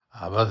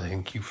Abba,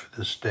 thank you for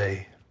this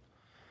day.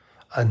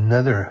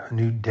 Another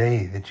new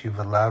day that you've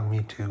allowed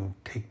me to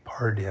take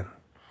part in,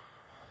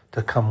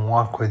 to come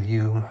walk with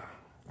you,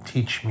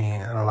 teach me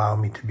and allow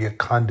me to be a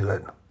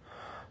conduit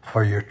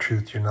for your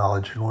truth, your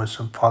knowledge, and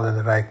wisdom. Father,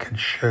 that I can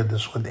share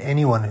this with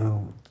anyone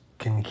who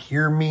can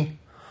hear me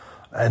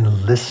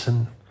and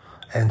listen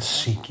and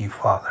seek you,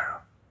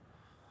 Father.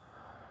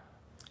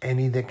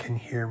 Any that can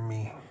hear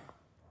me,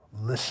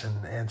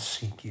 listen and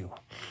seek you.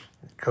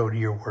 Go to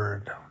your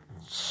word,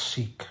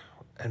 seek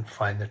and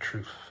find the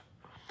truth.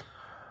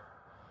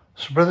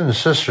 So, brothers and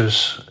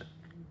sisters,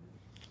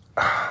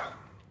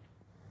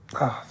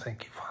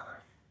 thank you,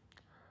 Father.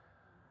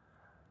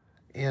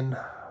 In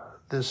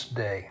this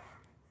day,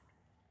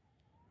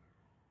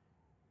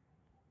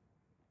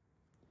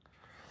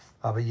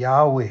 Abba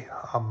Yahweh,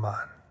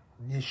 Aman.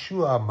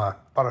 Yeshua, Aman.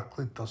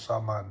 Parakletos,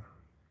 Aman.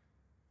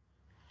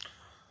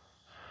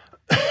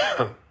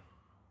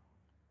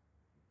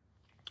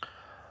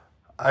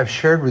 I've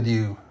shared with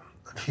you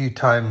a few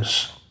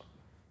times,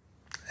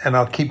 and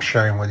I'll keep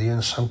sharing with you,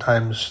 and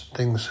sometimes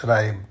things that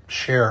I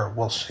share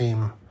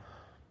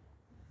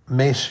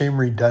may seem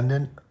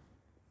redundant,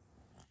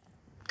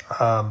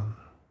 but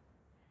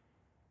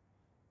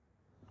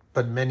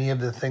many of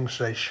the things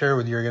that I share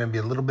with you are going to be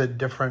a little bit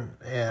different,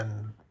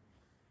 and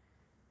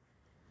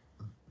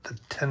the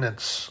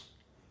tenets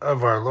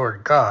of our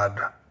Lord God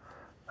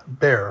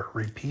bear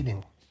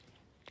repeating.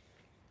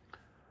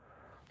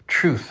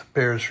 Truth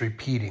bears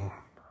repeating.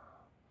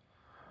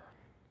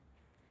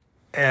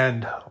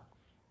 And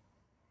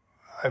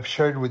I've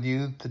shared with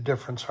you the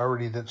difference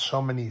already, that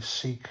so many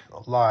seek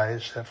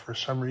lies, that for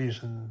some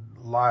reason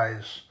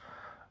lies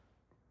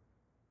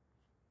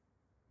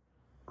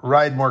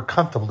ride more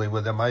comfortably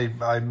with them.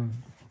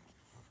 I'm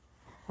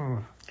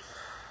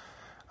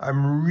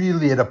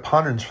really at a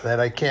ponderance for that.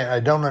 I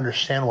don't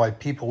understand why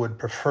people would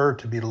prefer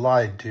to be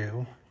lied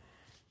to,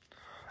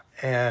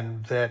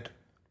 and that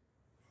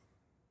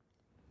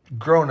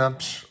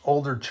grown-ups,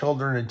 older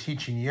children, and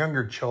teaching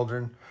younger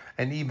children,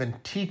 and even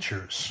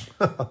teachers.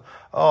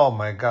 Oh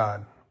my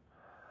God,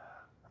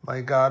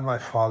 my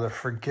Father,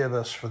 forgive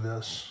us for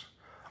this.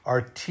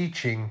 Are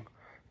teaching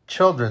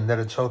children that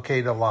it's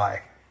okay to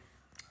lie.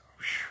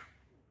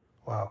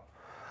 Wow.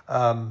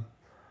 And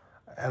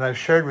I've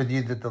shared with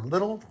you that the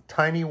little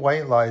tiny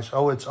white lies,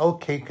 it's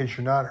okay because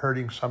you're not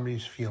hurting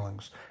somebody's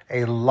feelings.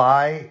 A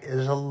lie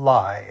is a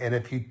lie. And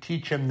if you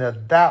teach them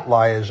that that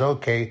lie is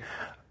okay,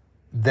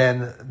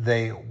 then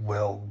they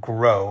will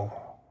grow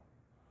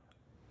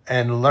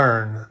and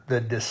learn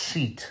that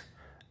deceit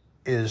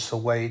is the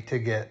way to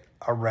get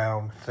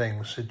around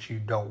things that you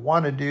don't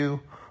want to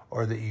do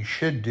or that you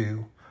should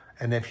do.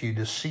 And if you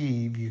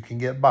deceive, you can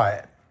get by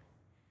it.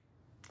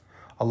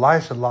 A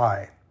lie's a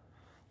lie.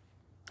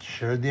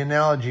 Shared the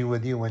analogy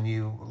with you when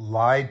you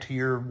lie to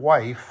your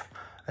wife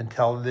and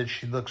tell her that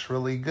she looks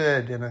really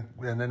good in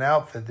an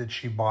outfit that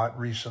she bought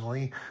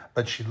recently,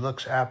 but she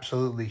looks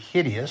absolutely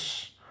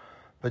hideous.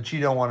 But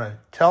you don't want to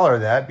tell her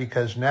that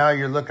because now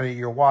you're looking at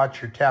your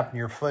watch, you're tapping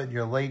your foot,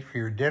 you're late for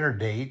your dinner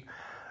date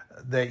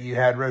that you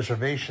had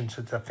reservations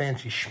at the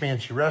fancy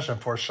schmancy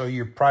restaurant for. So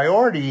your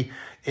priority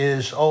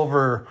is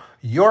over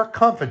your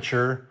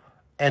comforture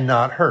and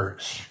not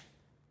hers.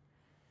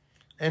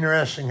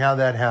 Interesting how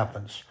that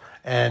happens.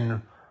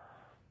 And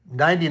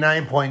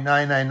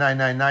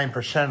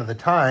 99.99999% of the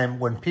time,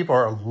 when people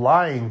are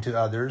lying to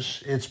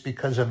others, it's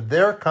because of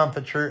their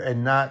comforture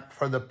and not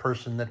for the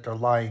person that they're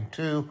lying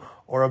to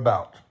or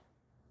about.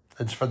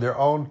 It's for their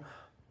own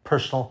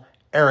personal,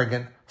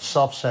 arrogant,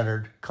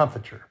 self-centered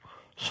comforture.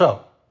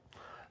 So,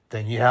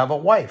 then you have a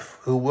wife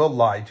who will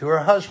lie to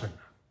her husband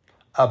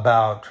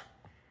about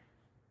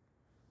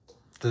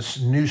this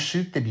new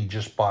suit that he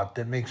just bought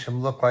that makes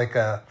him looks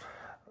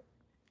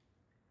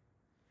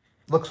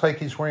like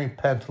he's wearing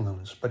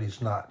pantaloons, but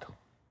he's not.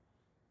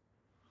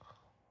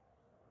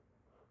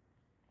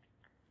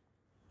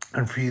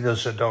 And for you,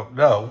 those that don't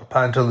know,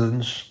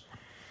 pantaloons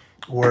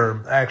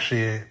were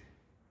actually,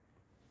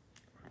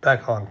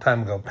 back a long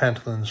time ago,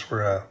 pantaloons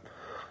were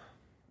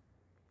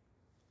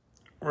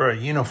a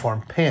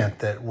uniform pant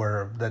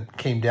that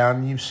came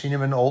down. You've seen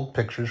them in old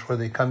pictures where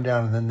they come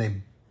down and then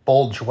they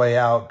bulge way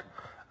out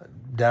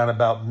down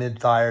about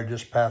mid-thigh or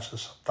just past the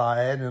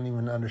thigh. I don't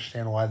even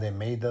understand why they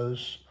made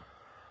those.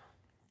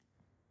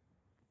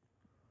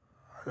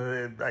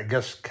 I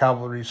guess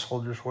cavalry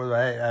soldiers wore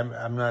them.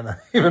 I'm not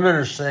even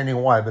understanding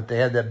why, but they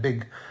had that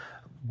big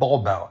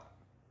bulb out.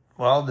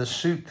 Well, the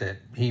suit that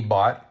he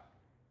bought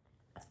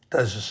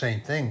does the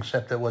same thing,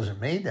 except it wasn't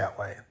made that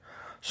way.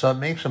 So it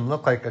makes him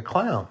look like a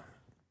clown.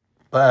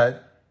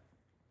 But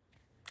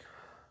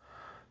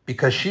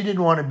because she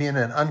didn't want to be in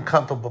an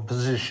uncomfortable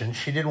position,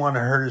 she didn't want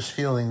to hurt his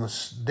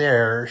feelings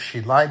there, she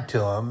lied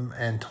to him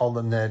and told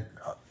him that,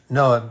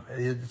 no,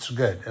 it's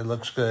good, it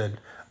looks good,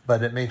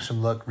 but it makes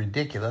him look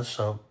ridiculous.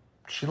 So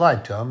she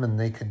lied to him and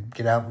they could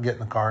get out and get in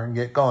the car and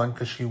get going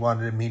because she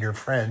wanted to meet her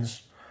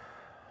friends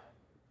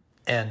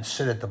and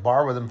sit at the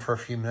bar with them for a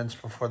few minutes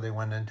before they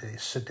went in to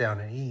sit down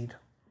and eat.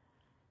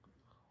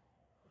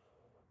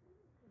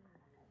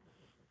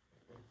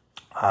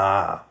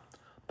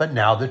 But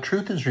now the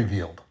truth is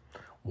revealed.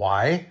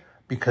 Why?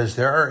 Because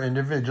there are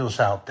individuals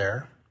out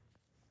there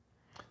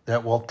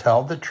that will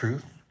tell the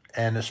truth,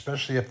 and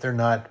especially if they're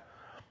not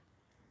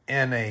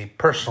in a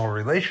personal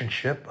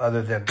relationship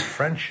other than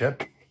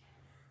friendship,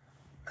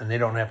 and they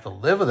don't have to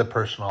live with a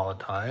person all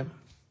the time,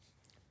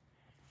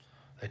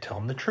 they tell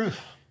them the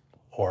truth.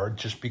 Or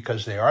just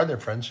because they are their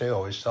friends, they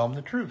always tell them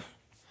the truth.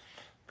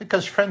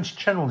 Because friends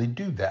generally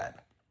do that.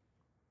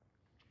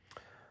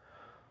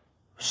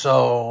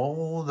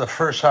 So the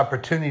first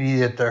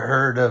opportunity that the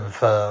herd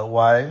of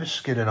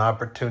wives get an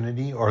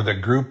opportunity, or the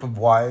group of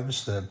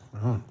wives that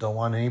don't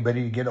want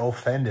anybody to get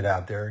offended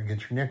out there and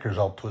get your knickers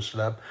all twisted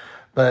up,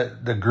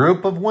 but the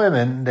group of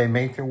women, they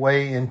make their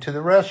way into the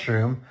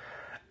restroom,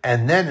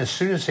 and then as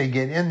soon as they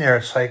get in there,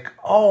 it's like,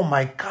 oh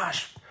my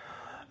gosh,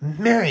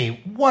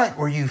 Mary, what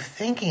were you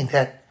thinking?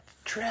 That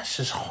dress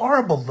is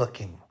horrible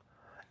looking.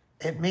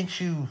 It makes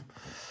you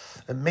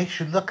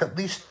look at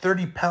least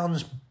 30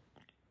 pounds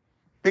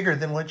bigger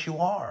than what you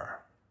are.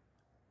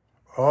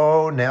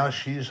 Oh, now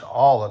she's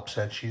all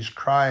upset. She's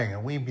crying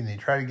and weeping. They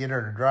try to get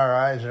her to dry her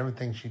eyes and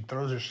everything. She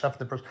throws her stuff in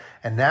the purse.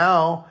 And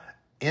now,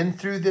 in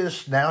through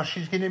this, now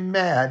she's getting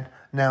mad.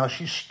 Now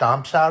she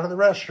stomps out of the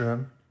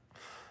restroom.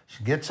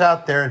 She gets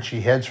out there and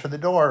she heads for the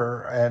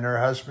door, and her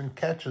husband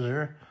catches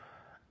her.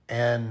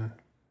 And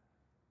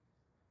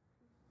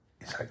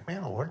he's like,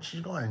 man, where'd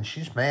she go? And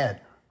she's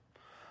mad.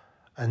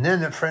 And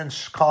then the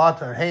friends call out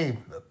to her, hey,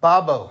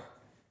 Bobo,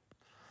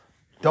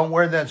 don't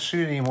wear that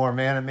suit anymore,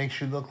 man. It makes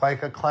you look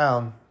like a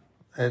clown.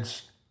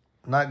 It's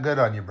not good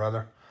on you,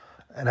 brother.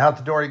 And out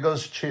the door he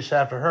goes to chase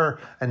after her.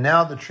 And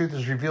now the truth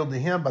is revealed to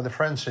him by the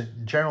friends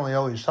that generally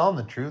always tell him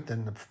the truth.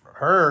 And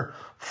her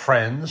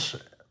friends,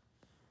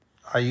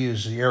 I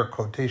use the air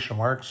quotation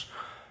marks,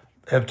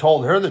 have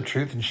told her the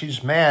truth, and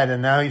she's mad.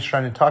 And now he's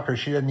trying to talk to her.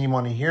 She doesn't even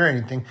want to hear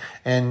anything.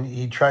 And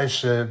he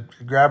tries to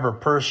grab her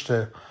purse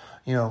to,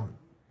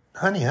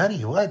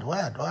 honey,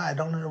 what? I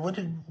don't know. What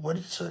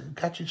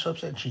got you so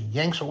upset? She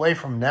yanks away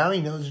from him. Now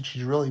he knows that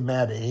she's really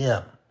mad at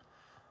him.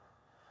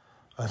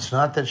 It's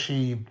not that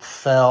she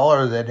fell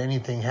or that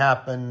anything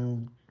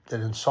happened that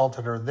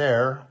insulted her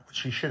there.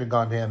 She should have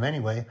gone to him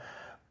anyway.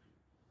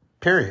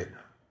 Period.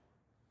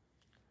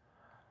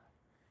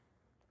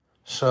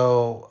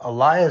 So a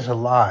lie is a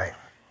lie.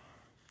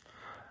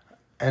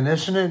 And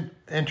isn't it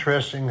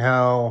interesting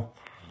how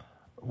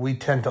we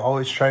tend to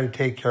always try to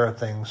take care of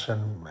things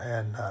and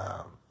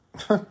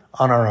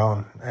on our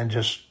own and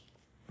just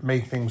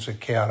make things a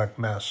chaotic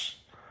mess.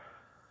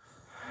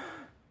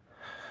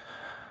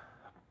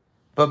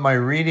 But my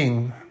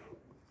reading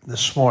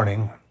this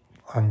morning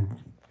on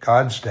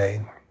God's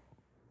Day,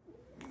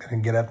 I'm going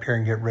to get up here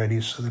and get ready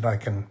so that I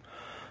can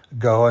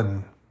go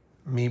and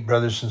meet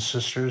brothers and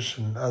sisters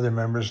and other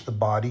members of the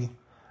body,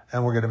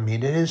 and we're going to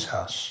meet at his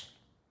house.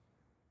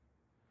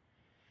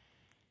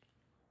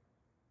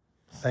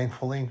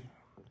 Thankfully,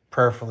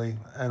 prayerfully,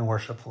 and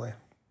worshipfully.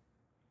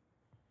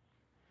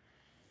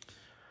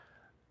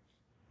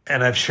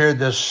 And I've shared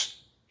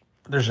this,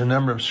 there's a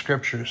number of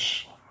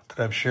scriptures that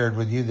I've shared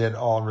with you that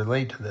all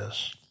relate to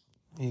this.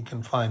 You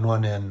can find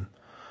one in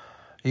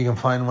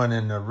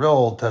the real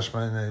Old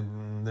Testament,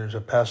 and there's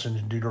a passage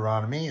in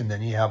Deuteronomy, and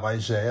then you have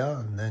Isaiah,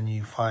 and then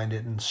you find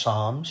it in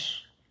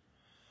Psalms,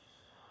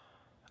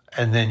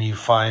 and then you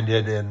find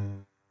it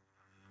in,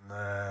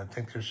 I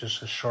think there's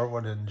just a short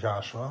one in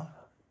Joshua,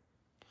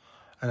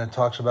 and it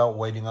talks about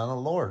waiting on the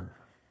Lord.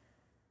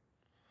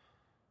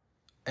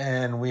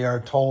 And we are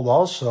told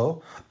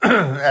also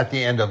at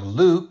the end of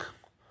Luke,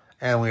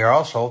 and we are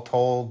also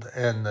told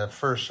in the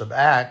first of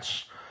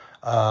Acts,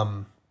 we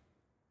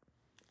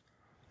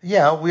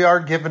are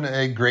given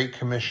a great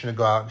commission to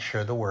go out and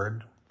share the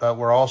word, but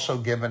we're also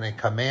given a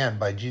command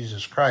by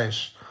Jesus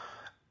Christ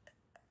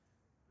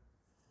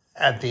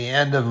at the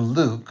end of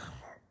Luke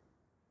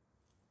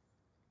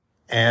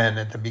and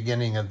at the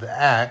beginning of the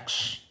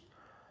Acts.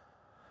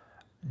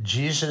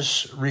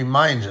 Jesus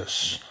reminds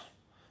us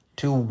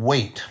to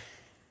wait.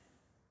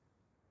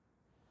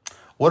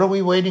 What are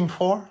we waiting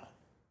for?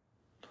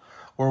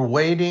 We're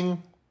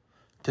waiting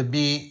to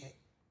be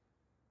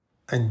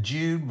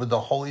endued with the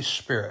Holy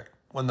Spirit.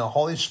 When the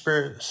Holy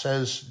Spirit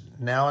says,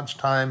 now it's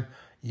time,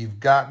 you've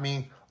got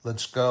me,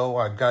 let's go,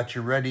 I've got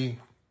you ready,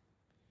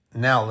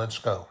 now let's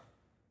go.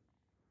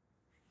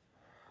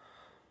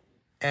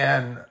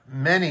 And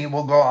many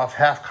will go off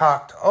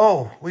half-cocked,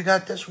 oh, we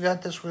got this,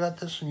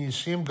 and you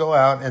see them go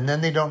out, and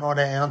then they don't know how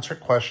to answer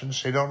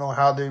questions, they don't know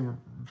how they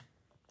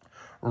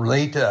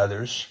relate to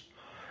others.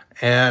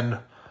 And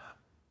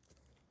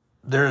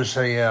there's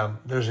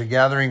a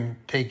gathering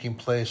taking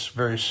place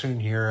very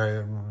soon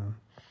here.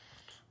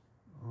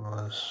 I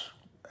was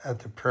at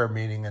the prayer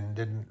meeting and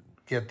didn't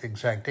get the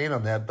exact date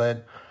on that.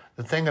 But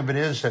the thing of it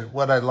is that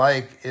what I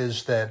like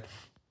is that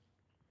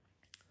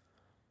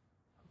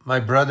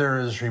my brother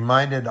has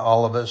reminded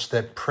all of us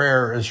that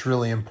prayer is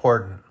really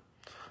important.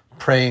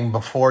 Praying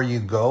before you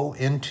go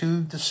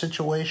into the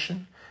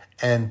situation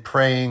and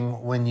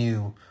praying when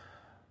you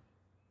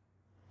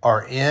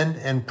are in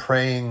and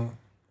praying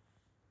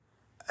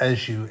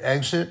as you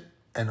exit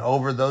and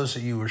over those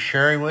that you were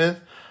sharing with.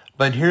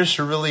 But here's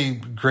a really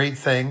great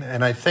thing,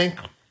 and I think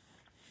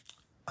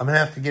I'm going to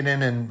have to get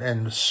in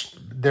and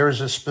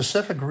there's a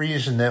specific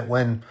reason that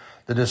when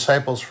the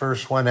disciples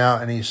first went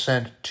out and he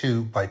sent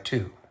 2 by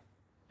 2.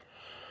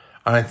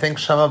 And I think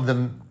some of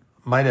them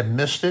might have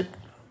missed it,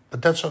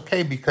 but that's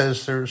okay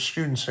because they're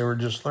students that were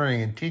just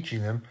learning and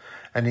teaching them.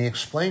 And he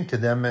explained to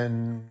them,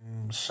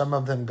 and some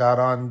of them got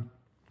on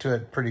to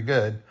it pretty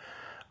good.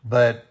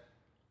 But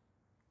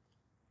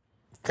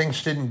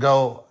things didn't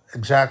go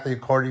exactly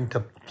according to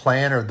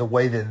plan or the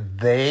way that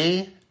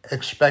they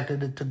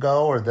expected it to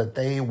go or that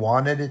they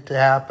wanted it to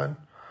happen.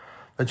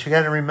 But you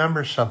got to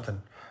remember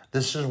something.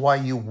 This is why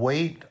you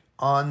wait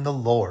on the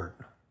Lord.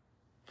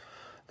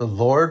 The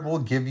Lord will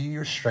give you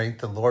your strength.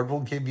 The Lord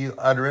will give you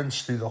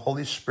utterance through the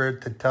Holy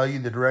Spirit to tell you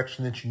the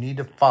direction that you need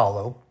to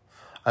follow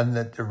and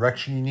the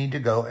direction you need to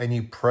go, and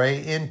you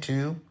pray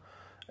into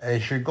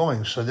as you're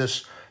going. So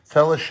this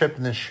fellowship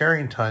and this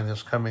sharing time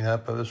that's coming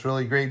up, it was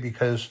really great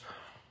because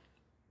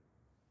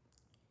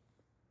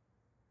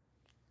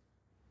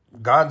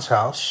God's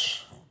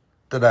house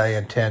that I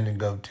attend and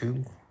go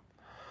to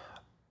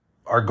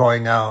are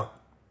going out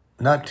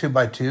not 2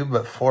 by 2,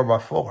 but 4 by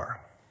 4.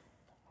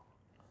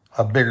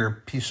 A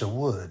bigger piece of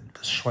wood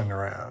to swing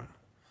around.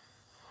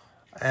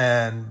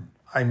 And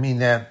I mean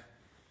that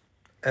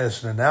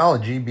as an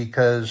analogy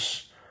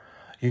because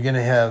you're going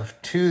to have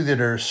 2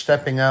 that are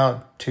stepping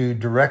out to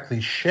directly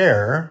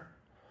share,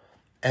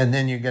 and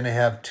then you're going to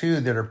have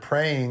 2 that are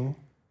praying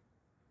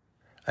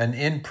and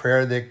in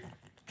prayer that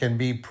can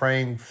be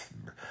praying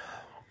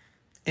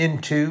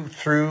into,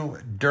 through,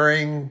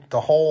 during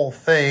the whole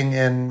thing,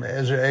 and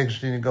as they're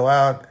exiting to go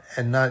out,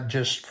 and not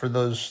just for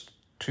those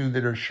 2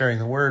 that are sharing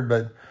the word,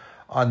 but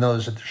on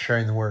those that they're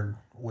sharing the word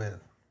with.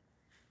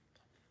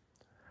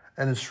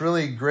 And it's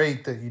really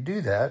great that you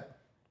do that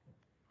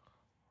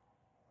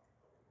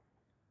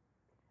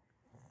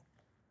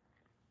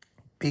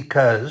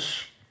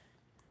because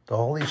the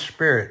Holy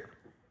Spirit,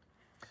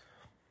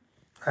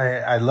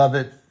 I love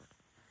it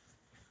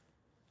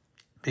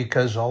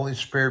because the Holy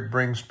Spirit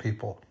brings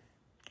people.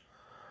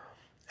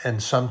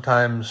 And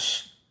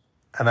sometimes,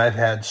 and I've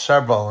had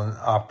several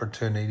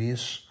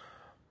opportunities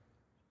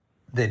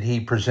that he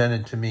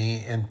presented to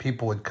me, and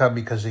people would come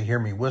because they hear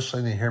me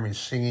whistling, they hear me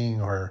singing,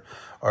 or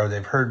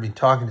they've heard me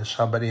talking to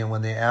somebody, and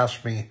when they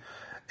ask me,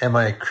 am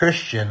I a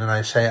Christian? And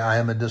I say, I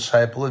am a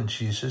disciple of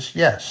Jesus,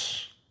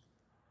 yes.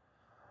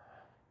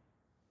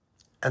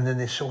 And then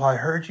they say, well, I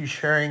heard you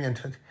sharing,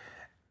 and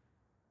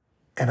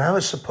I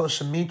was supposed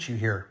to meet you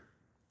here.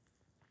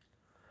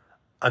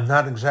 I'm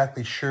not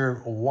exactly sure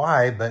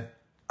why, but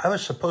I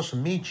was supposed to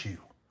meet you.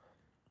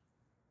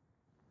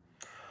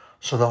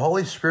 So the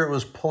Holy Spirit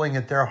was pulling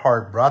at their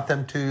heart, brought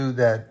them to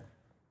that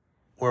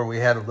where we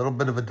had a little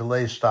bit of a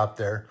delay stop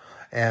there.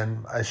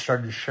 And I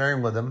started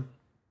sharing with them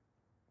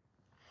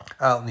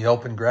out in the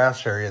open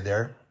grass area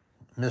there.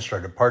 Missed our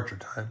departure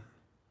time.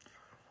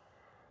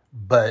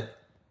 But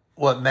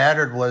what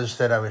mattered was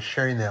that I was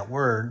sharing that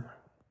word.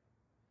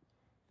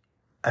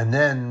 And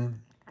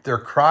then they're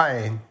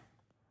crying.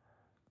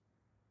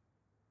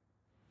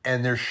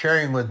 And they're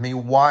sharing with me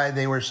why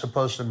they were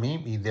supposed to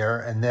meet me there,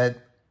 and that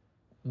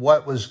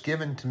what was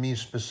given to me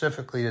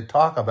specifically to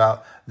talk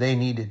about, they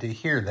needed to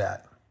hear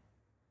that.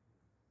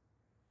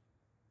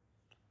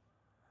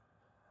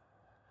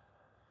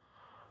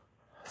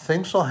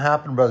 Things will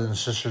happen, brothers and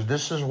sisters.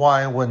 This is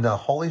why when the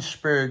Holy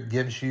Spirit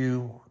gives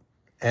you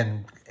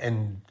and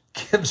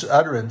gives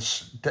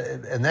utterance,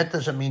 and that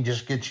doesn't mean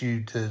just get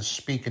you to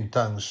speak in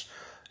tongues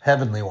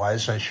heavenly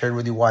wise. I shared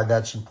with you why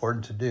that's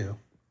important to do.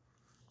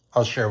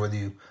 I'll share with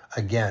you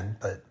again,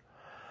 but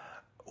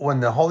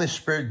when the Holy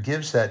Spirit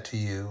gives that to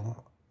you,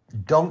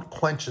 don't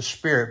quench the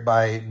Spirit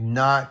by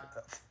not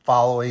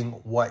following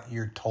what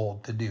you're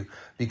told to do,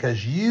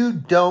 because you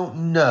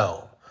don't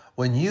know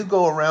when you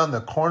go around the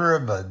corner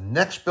of the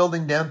next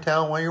building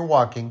downtown while you're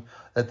walking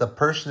that the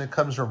person that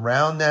comes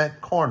around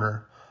that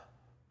corner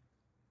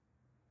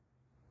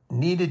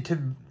needed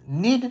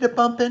to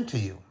bump into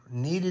you,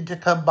 needed to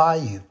come by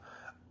you.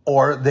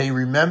 Or they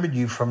remembered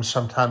you from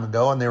some time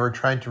ago and they were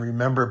trying to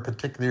remember a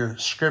particular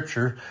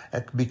scripture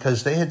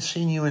because they had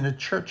seen you in a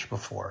church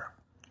before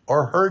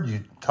or heard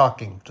you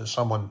talking to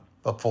someone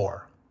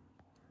before.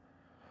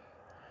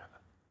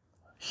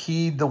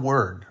 Heed the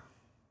word.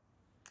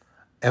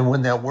 And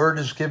when that word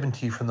is given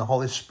to you from the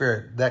Holy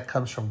Spirit, that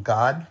comes from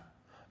God.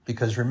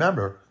 Because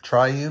remember,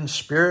 triune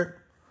Spirit,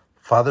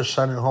 Father,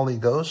 Son, and Holy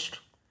Ghost,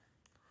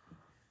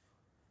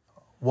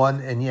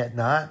 one and yet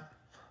not.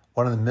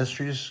 One of the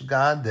mysteries of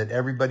God that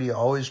everybody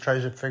always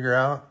tries to figure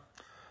out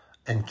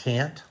and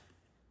can't.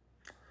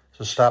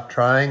 So stop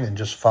trying and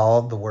just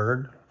follow the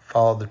word,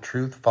 follow the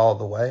truth, follow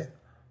the way.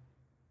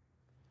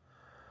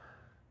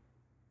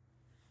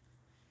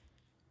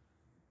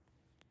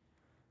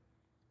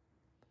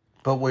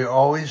 But we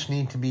always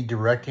need to be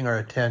directing our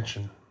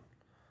attention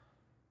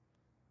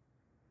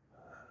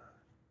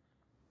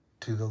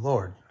to the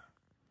Lord.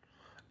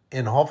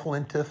 In hopeful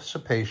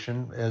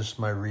anticipation, as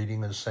my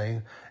reading is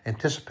saying,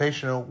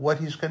 anticipation of what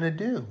he's going to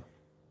do.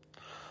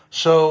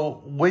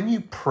 So when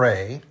you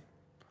pray,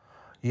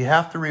 You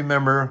have to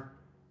remember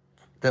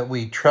that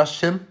we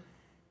trust him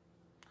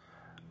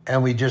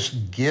and we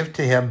just give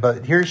to him.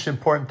 But here's the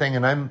important thing,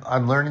 and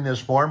I'm learning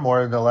this more and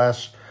more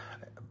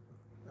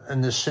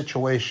in this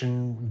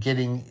situation,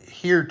 getting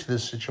here to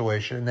this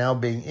situation, and now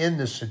being in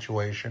this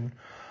situation.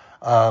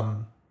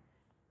 And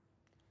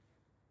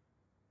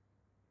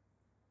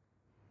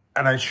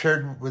I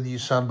shared with you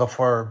some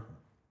before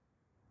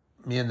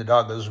me and the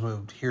doggos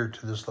moved here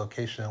to this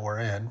location that we're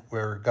in,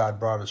 where God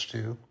brought us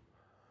to.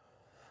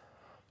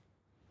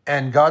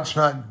 And God's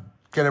not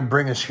going to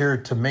bring us here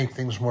to make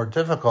things more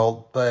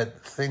difficult,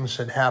 but things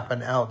that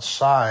happen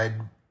outside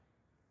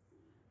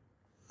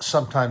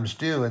sometimes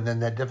do, and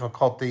then that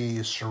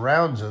difficulty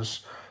surrounds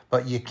us,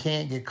 but you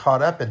can't get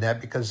caught up in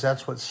that because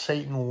that's what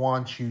Satan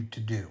wants you to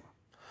do.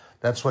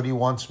 That's what he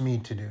wants me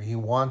to do. He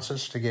wants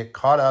us to get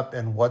caught up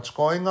in what's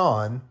going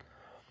on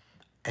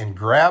and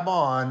grab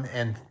on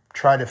and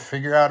try to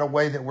figure out a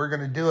way that we're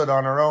going to do it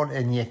on our own,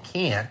 and you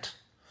can't.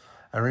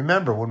 And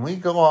remember, when we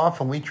go off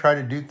and we try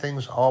to do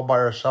things all by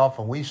ourselves,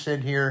 and we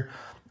sit here,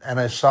 and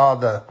I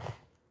saw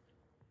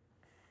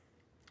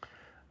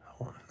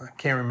I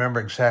can't remember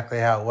exactly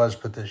how it was,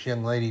 but this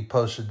young lady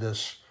posted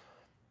this,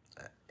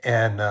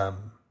 and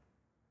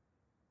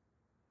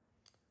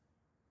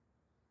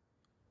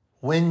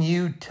when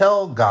you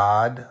tell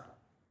God,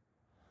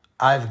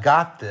 I've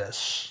got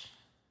this,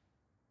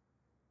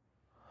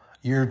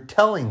 you're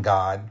telling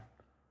God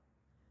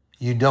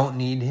you don't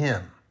need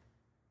him.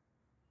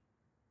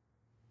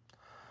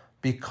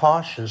 Be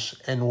cautious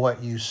in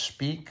what you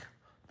speak.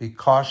 Be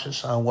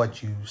cautious on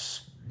what you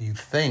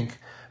think,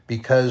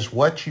 because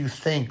what you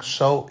think,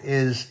 so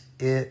is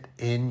it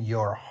in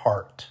your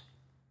heart.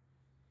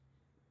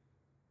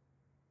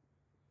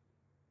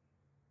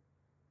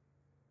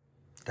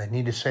 I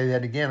need to say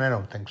that again? I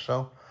don't think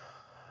so.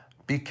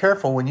 Be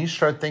careful when you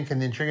start thinking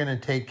that you're going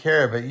to take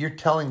care of it. You're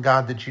telling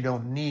God that you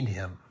don't need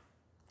him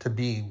to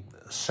be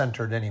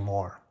centered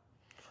anymore.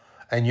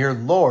 And your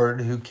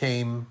Lord, who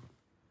came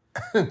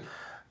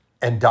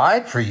and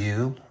died for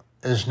you,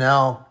 is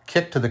now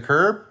kicked to the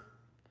curb?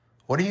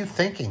 What are you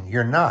thinking?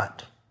 You're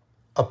not,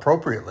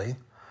 appropriately.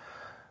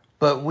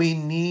 But we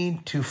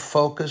need to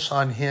focus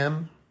on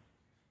him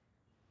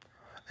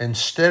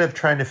instead of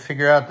trying to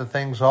figure out the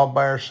things all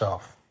by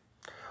ourselves.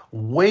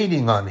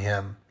 Waiting on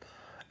him.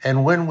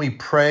 And when we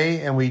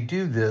pray and we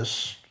do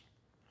this,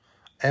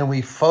 and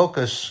we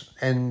focus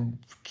and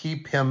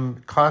keep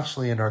him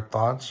constantly in our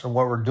thoughts and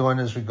what we're doing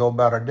as we go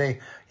about our day,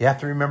 you have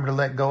to remember to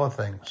let go of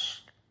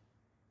things.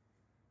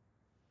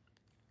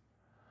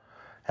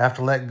 Have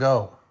to let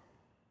go.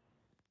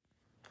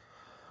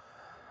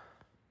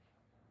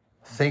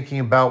 Thinking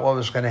about what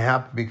was going to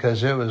happen,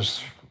 because it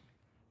was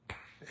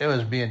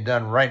being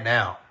done right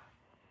now.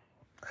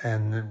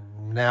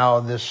 And now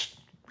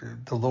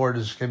the Lord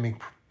is giving me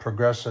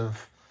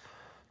progressive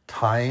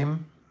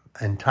time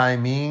and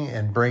timing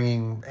and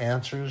bringing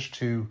answers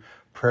to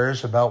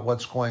prayers about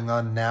what's going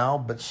on now.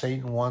 But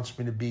Satan wants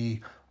me to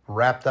be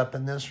wrapped up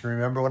in this.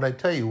 Remember what I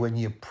tell you, when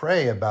you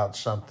pray about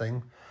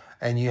something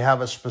and you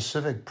have a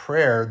specific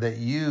prayer that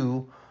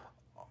you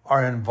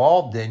are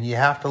involved in, you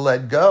have to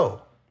let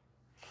go.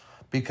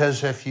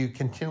 Because if you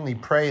continually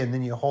pray and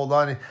then you hold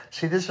on,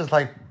 see, this is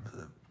like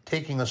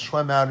taking a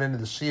swim out into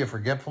the sea of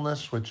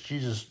forgetfulness, which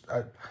Jesus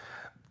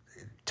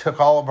took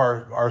all of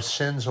our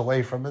sins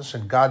away from us,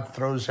 and God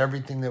throws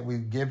everything that we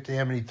give to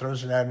him, and he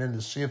throws it out into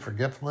the sea of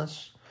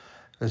forgetfulness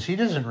because he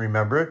doesn't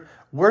remember it.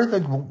 We're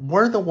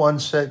the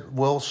ones that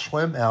will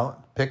swim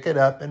out, pick it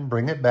up, and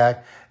bring it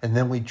back, and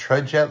then we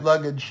trudge that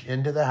luggage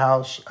into the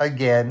house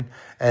again,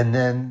 and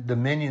then the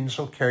minions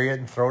will carry it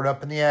and throw it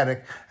up in the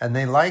attic, and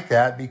they like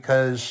that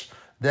because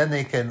then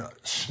they can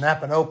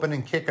snap it open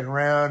and kick it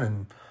around,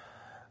 and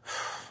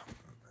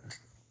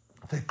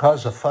they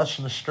cause a fuss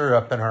and a stir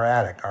up in our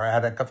attic. Our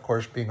attic, of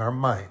course, being our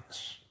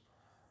minds.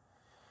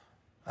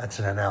 That's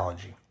an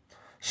analogy.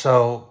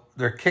 So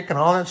they're kicking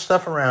all that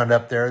stuff around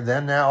up there.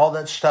 Then now all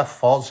that stuff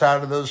falls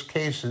out of those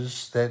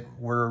cases that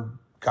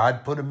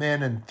God put them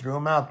in and threw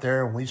them out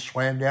there, and we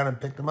swam down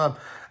and picked them up.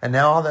 And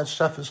now all that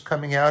stuff is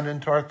coming out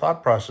into our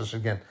thought process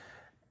again.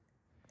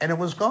 And it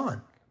was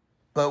gone.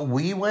 But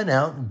we went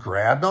out and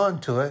grabbed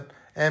onto it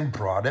and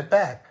brought it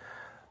back.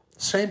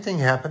 Same thing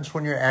happens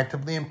when you're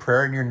actively in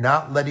prayer and you're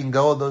not letting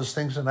go of those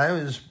things. And I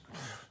was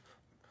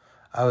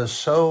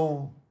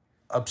so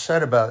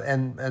upset about it.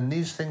 And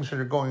these things that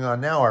are going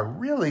on now are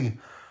really,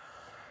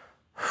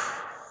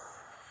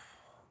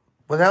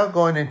 without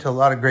going into a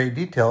lot of great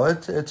detail,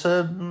 let me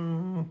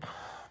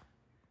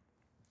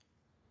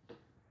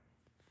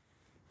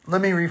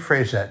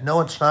rephrase that.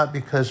 No, it's not,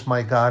 because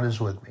my God is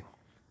with me.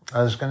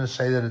 I was going to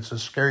say that it's a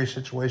scary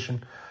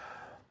situation.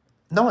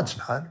 No, it's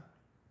not.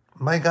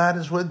 My God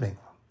is with me.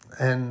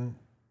 And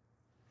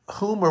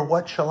whom or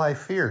what shall I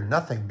fear?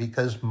 Nothing,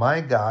 because my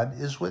God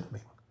is with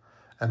me.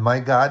 And my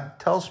God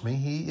tells me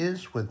he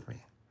is with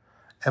me.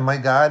 And my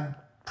God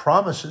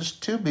promises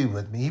to be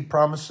with me. He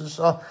promises,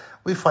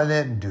 we find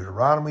that in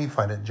Deuteronomy, we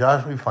find it in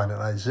Joshua, we find it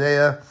in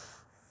Isaiah.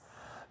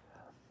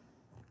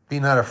 Be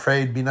not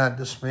afraid, be not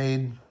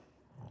dismayed,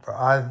 for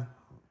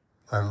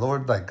Thy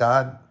Lord, thy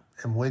God,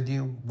 am with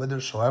you,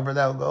 whithersoever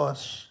thou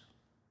goest.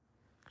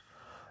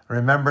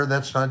 Remember,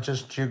 that's not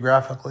just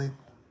geographically.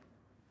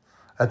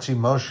 That's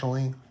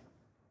emotionally.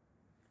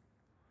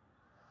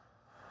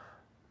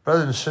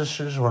 Brothers and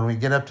sisters, when we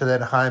get up to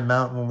that high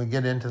mountain, when we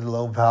get into the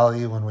low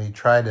valley, when we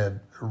try to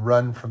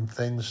run from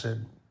things that,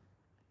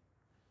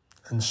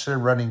 instead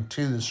of running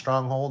to the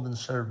stronghold,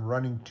 instead of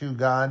running to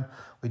God,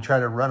 we try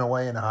to run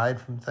away and hide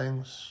from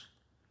things.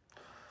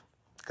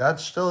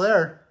 God's still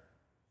there.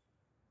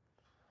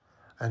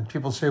 And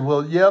people say,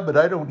 well, yeah, but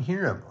I don't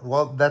hear him.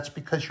 Well, that's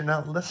because you're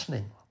not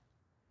listening.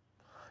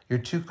 You're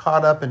too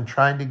caught up in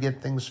trying to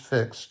get things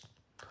fixed.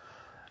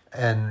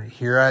 And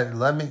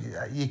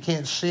you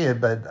can't see it,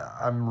 but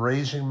I'm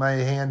raising my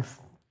hand,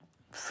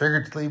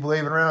 figuratively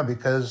waving around,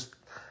 because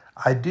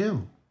I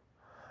do.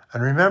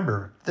 And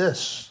remember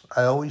this,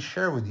 I always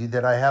share with you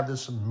that I have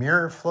this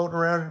mirror floating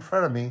around in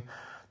front of me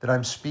that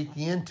I'm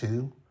speaking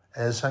into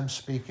as I'm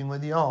speaking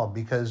with y'all,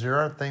 because there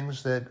are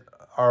things that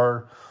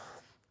are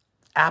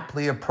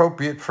aptly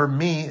appropriate for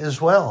me as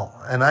well.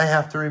 And I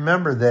have to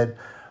remember that,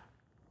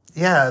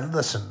 yeah,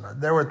 listen,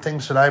 there were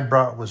things that I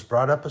was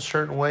brought up a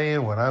certain way,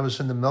 and when I was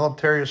in the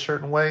military a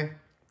certain way.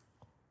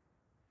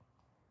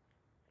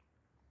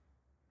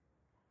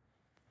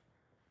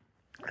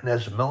 And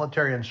as a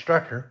military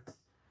instructor,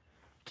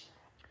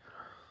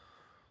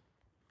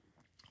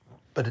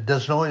 but it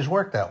doesn't always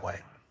work that way.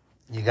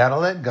 You got to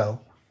let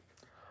go.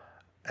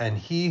 And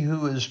he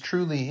who is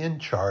truly in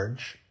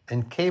charge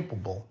and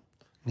capable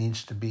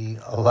needs to be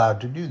allowed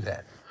to do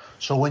that.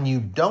 So when you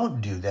don't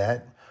do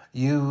that,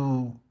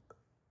 you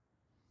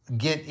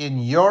get in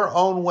your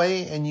own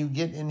way and you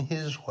get in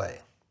his way.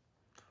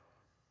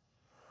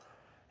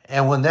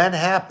 And when that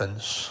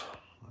happens,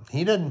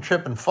 he doesn't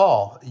trip and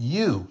fall.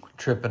 You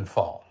trip and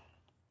fall.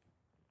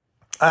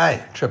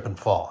 I trip and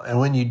fall. And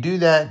when you do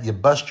that, you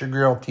bust your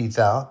grill teeth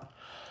out.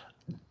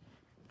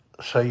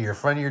 So your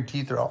front of your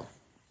teeth are all,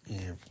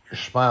 your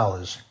smile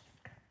is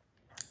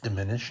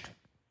diminished.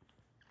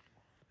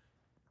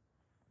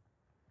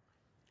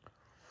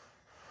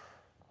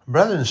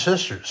 Brothers and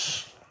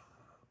sisters,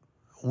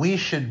 we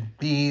should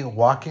be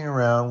walking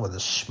around with a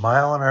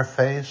smile on our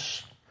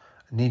face,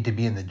 need to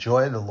be in the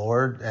joy of the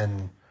Lord.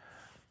 And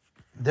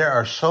there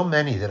are so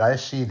many that I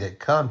see that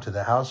come to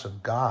the house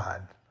of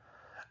God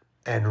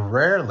and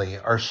rarely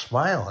are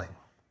smiling.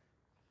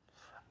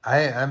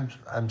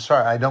 I'm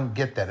sorry, I don't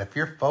get that. If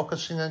you're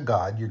focusing on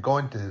God, you're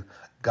going to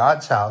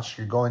God's house,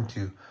 you're going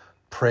to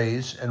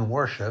praise and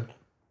worship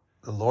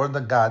the Lord,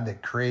 the God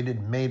that created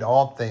and made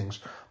all things,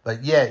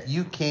 but yet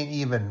you can't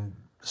even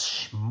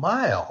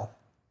smile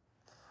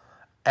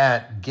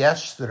at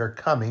guests that are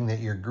coming that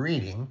you're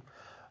greeting,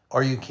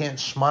 or you can't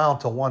smile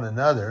to one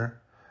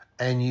another,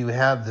 and you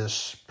have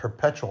this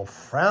perpetual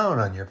frown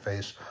on your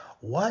face.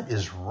 What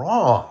is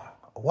wrong?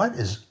 What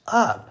is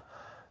up?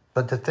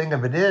 But the thing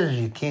of it is,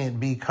 you can't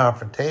be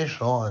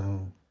confrontational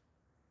and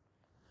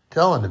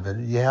tell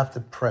individuals. You have to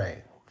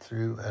pray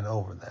through and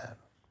over that.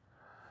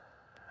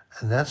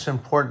 And that's the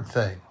important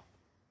thing,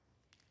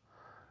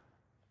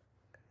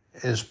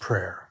 is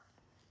prayer.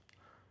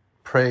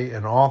 Pray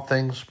in all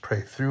things,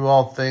 pray through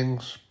all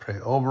things, pray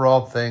over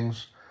all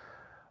things.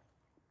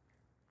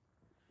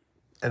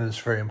 And it's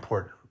very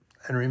important.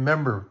 And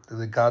remember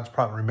that God's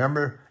promise.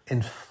 Remember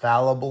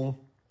infallible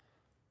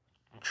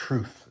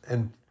truth.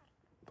 And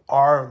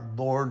our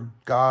Lord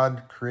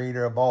God,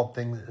 creator of all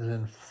things, is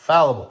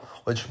infallible,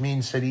 which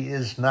means that he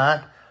is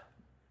not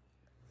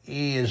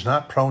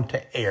prone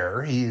to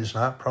error. He is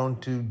not prone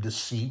to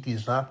deceit. He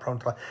is not prone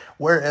to lie.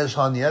 Whereas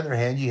on the other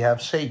hand, you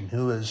have Satan,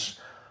 who is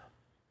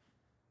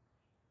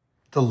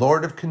the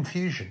Lord of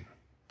confusion,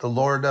 the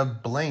Lord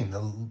of blame,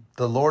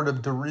 the Lord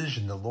of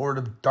derision, the Lord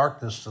of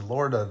darkness, the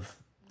Lord of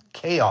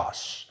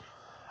chaos.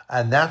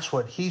 And that's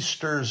what he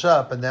stirs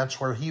up, and that's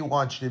where he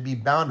wants you to be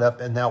bound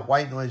up, and that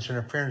white noise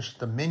interference that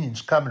the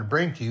minions come and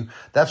bring to you,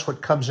 that's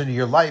what comes into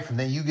your life, and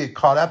then you get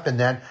caught up in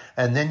that,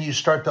 and then you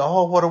start to,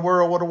 oh, what a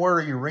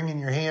whirl, you're wringing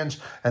your hands,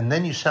 and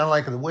then you sound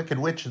like the Wicked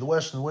Witch of the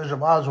West and the Wizard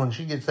of Oz. When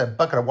she gets that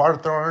bucket of water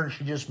thrown on her and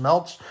she just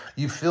melts,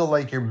 you feel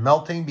like you're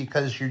melting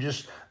because you're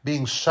just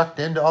being sucked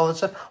into all that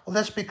stuff. Well,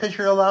 that's because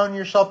you're allowing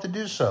yourself to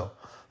do so.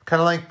 Kind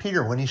of like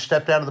Peter, when he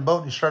stepped out of the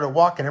boat and he started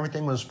walking,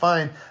 everything was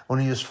fine. When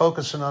he was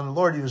focusing on the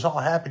Lord, he was all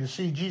happy to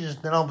see Jesus.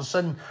 Then all of a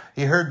sudden,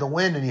 he heard the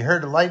wind and he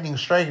heard the lightning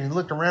strike, and he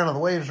looked around and the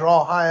waves were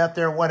all high up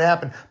there. And what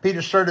happened?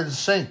 Peter started to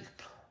sink.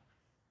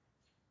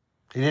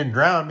 He didn't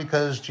drown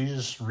because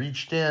Jesus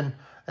reached in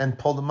and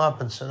pulled him up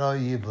and said, oh,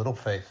 you have little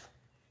faith.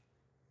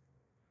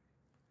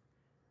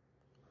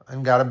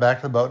 And got him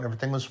back to the boat, and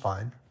everything was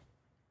fine.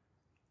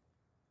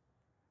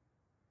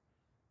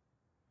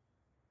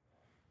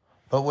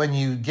 But when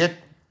you get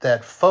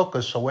that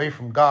focus away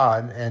from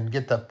God and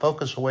get that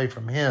focus away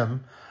from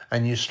him,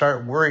 and you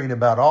start worrying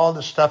about all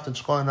the stuff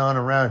that's going on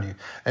around you.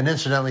 And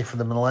incidentally, for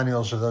the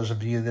millennials, or those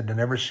of you that have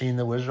never seen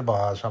The Wizard of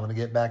Oz, I'm going to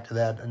get back to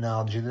that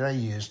analogy that I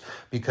used,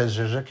 because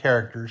there's a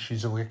character,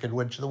 she's a Wicked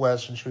Witch of the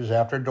West, and she was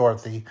after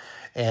Dorothy,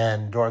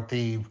 and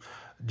Dorothy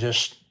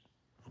just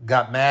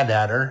got mad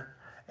at her,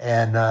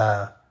 and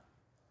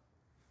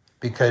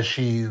because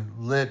she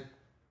lit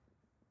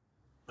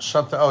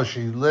something. Oh,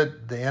 she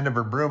lit the end of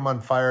her broom on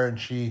fire, and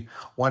she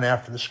went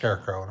after the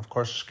scarecrow. And of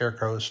course, the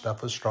scarecrow is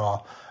stuffed with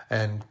straw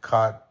and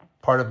caught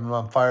part of him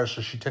on fire.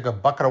 So she took a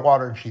bucket of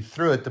water and she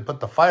threw it to put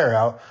the fire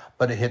out,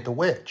 but it hit the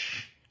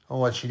witch. And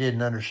what she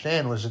didn't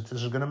understand was that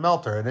this was going to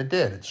melt her, and it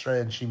did.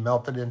 And she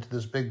melted into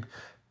this big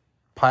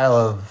pile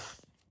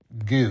of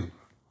goo.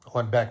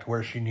 Went back to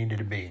where she needed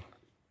to be.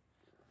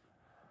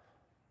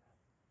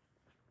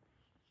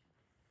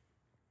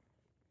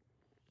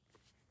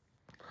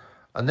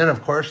 And then,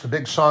 of course, the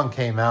big song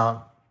came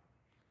out.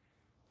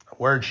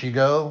 Where'd she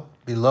go?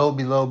 Below,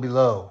 below,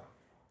 below.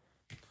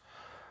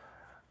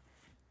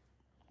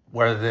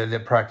 Where they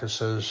practice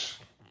those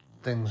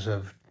things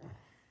of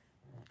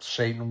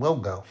Satan will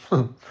go.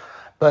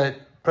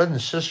 But, brothers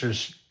and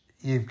sisters,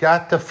 you've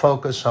got to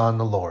focus on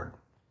the Lord.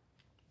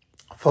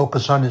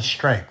 Focus on his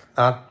strength,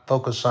 not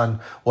focus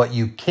on what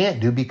you can't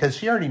do,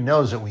 because he already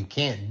knows that we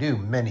can't do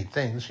many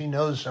things. He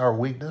knows our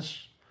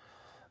weakness.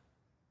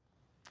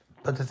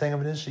 But the thing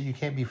of it is that you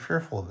can't be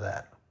fearful of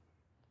that.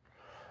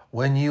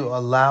 When you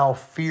allow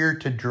fear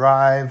to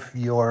drive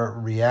your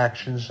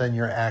reactions and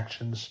your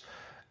actions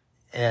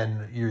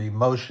and your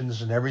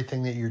emotions and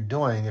everything that you're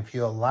doing, if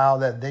you allow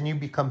that, then you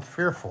become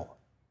fearful.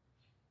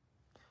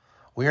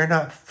 We are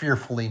not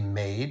fearfully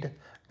made.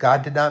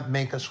 God did not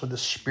make us with a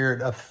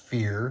spirit of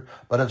fear,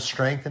 but of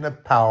strength and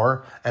of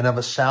power and of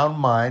a sound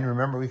mind.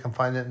 Remember, we can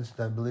find that in,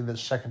 I believe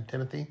it's 2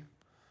 Timothy.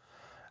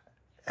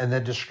 And the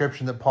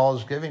description that Paul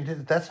is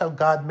giving, that's how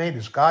God made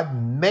us. God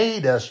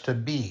made us to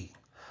be.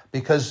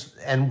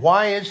 And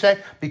why is that?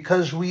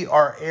 Because we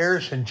are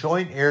heirs and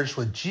joint heirs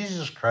with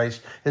Jesus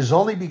Christ, his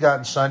only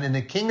begotten Son, in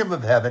the kingdom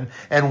of heaven,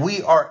 and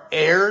we are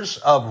heirs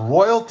of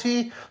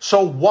royalty.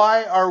 So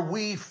why are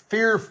we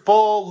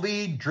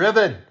fearfully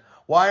driven?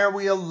 Why are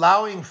we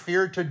allowing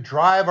fear to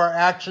drive our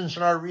actions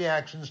and our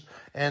reactions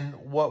and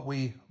what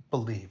we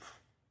believe?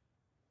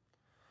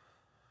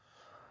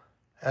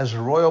 As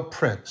a royal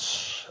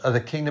prince of the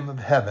kingdom of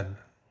heaven,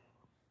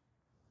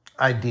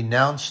 I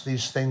denounce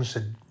these things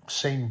that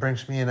Satan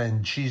brings me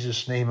in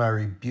Jesus' name I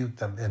rebuke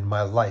them in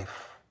my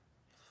life.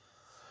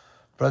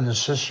 Brothers and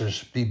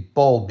sisters, be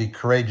bold, be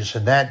courageous.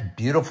 And that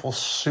beautiful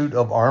suit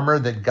of armor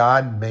that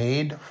God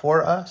made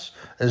for us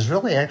is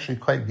really actually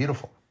quite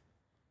beautiful.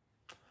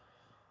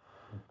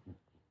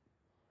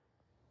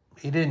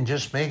 He didn't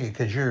just make it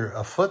because you're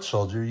a foot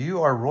soldier.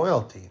 You are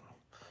royalty.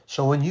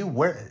 So when you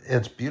wear it,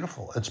 it's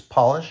beautiful. It's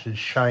polished, it's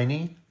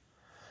shiny.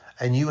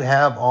 And you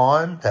have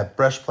on that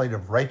breastplate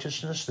of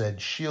righteousness,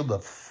 that shield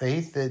of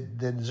faith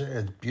that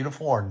is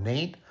beautiful,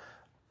 ornate,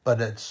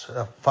 but it's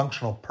a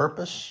functional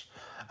purpose.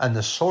 And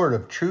the sword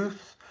of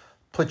truth,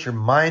 put your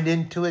mind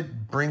into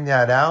it, bring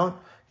that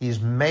out. He's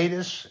made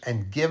us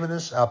and given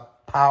us a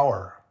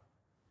power,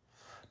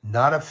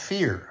 not a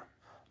fear,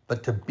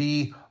 but to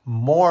be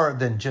more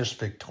than just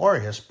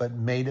victorious, but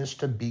made us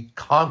to be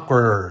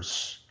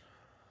conquerors.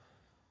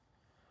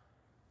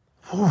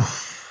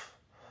 Oof,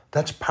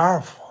 that's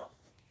powerful.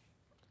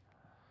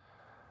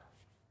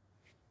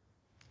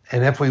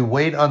 And if we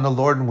wait on the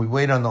Lord and we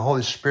wait on the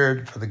Holy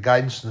Spirit for the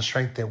guidance and the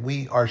strength,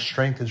 that our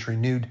strength is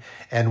renewed,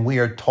 and we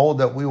are told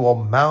that we will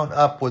mount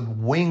up with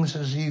wings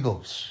as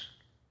eagles.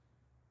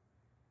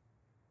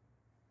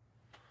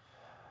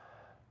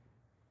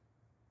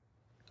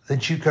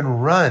 That you can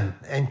run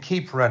and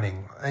keep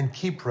running and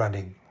keep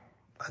running.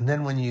 And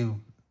then when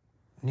you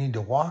need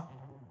to walk,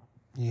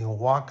 you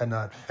walk and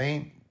not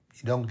faint.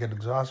 You don't get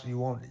exhausted.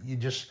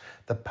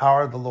 The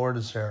power of the Lord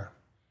is there.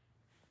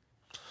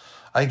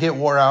 I get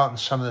wore out in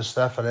some of this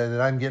stuff,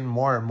 and I'm getting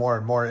more and more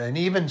and more. And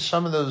even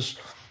some of those,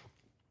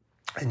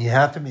 and you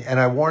have to be, and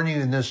I warn you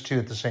in this too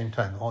at the same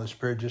time. The Holy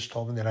Spirit just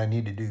told me that I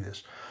need to do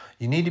this.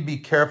 You need to be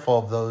careful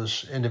of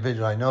those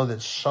individuals. I know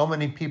that so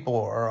many people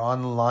are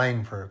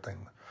online for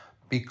things.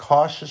 Be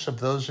cautious of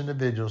those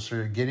individuals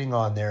who are getting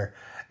on there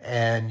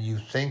and you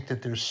think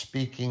that they're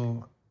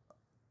speaking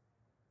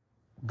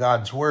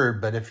God's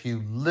word, but if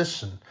you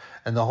listen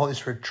and the Holy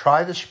Spirit,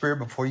 try the Spirit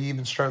before you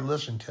even start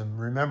listening to him.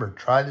 Remember,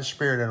 try the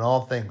Spirit in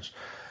all things.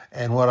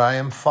 And what I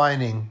am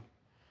finding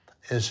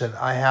is that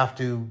I have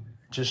to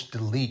just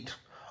delete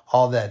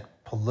all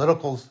that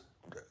political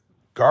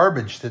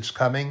garbage that's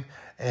coming.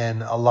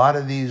 And a lot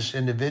of these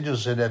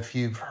individuals that if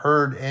you've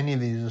heard any of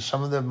these, and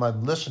some of them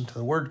I've listened to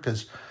the word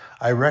because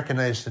I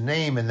recognized the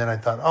name, and then I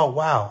thought, oh,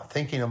 wow,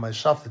 thinking of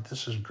myself that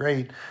this is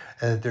great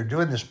and that they're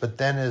doing this. But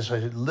then as I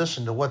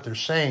listen to what they're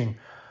saying,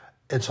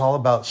 it's all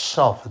about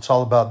self. It's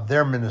all about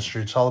their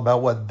ministry. It's all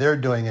about what they're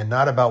doing and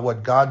not about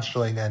what God's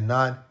doing, and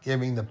not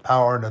giving the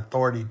power and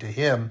authority to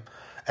him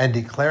and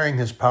declaring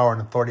his power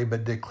and authority,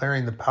 but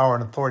declaring the power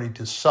and authority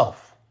to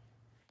self.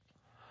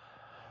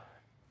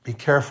 Be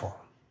careful.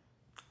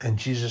 And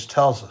Jesus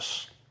tells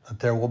us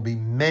that there will be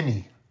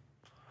many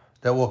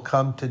that will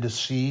come to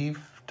deceive,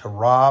 to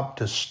rob,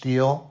 to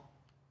steal,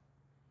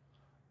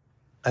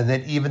 and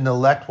that even the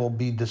elect will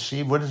be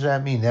deceived. What does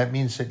that mean? That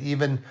means that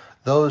even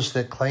those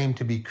that claim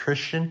to be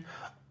Christian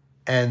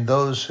and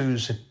those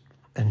whose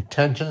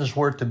intentions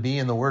were to be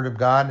in the Word of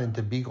God and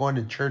to be going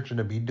to church and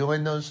to be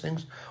doing those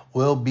things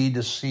will be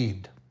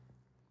deceived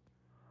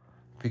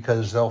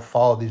because they'll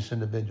follow these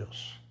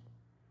individuals.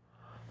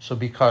 So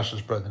be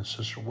cautious, brother and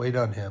sister. Wait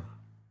on Him.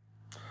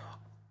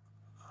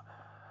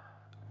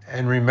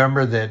 And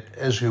remember that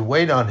as we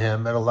wait on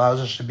Him, it allows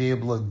us to be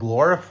able to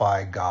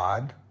glorify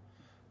God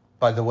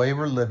by the way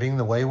we're living,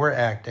 the way we're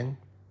acting,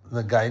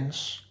 the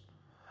guidance,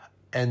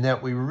 and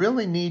that we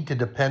really need to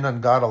depend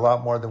on God a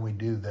lot more than we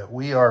do. That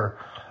we are,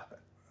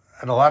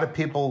 and a lot of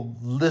people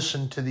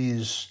listen to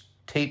these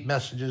tape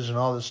messages and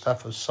all this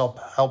stuff of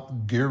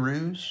self-help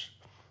gurus.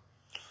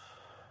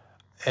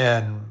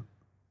 And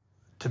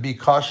to be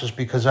cautious,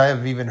 because I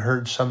have even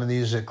heard some of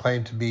these that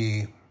claim to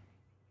be,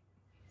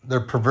 they're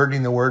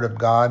perverting the Word of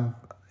God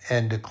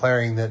and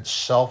declaring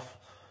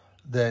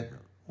that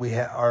we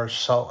are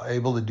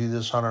able to do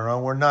this on our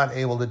own. We're not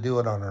able to do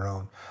it on our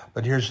own.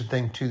 But here's the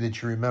thing, too,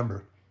 that you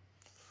remember.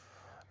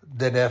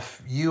 That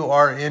if you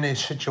are in a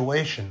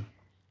situation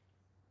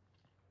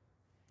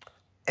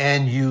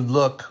and you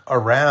look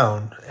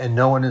around and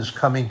no one is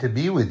coming to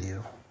be with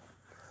you,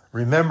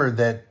 remember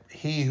that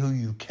He who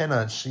you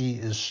cannot see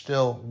is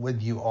still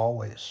with you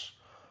always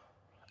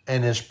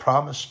and has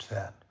promised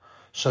that.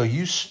 So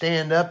you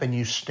stand up and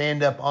you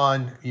stand up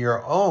on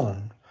your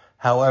own.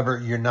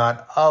 However, you're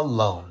not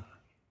alone.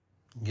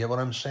 Get what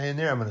I'm saying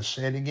there? I'm going to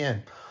say it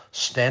again.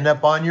 Stand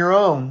up on your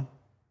own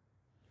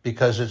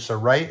because it's the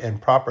right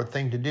and proper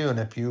thing to do. And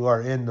if you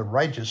are in the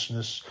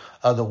righteousness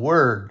of the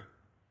Word,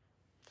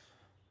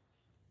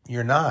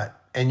 you're not.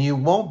 And you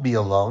won't be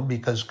alone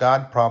because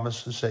God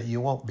promises that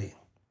you won't be.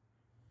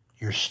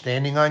 You're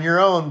standing on your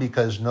own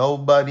because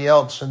nobody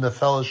else in the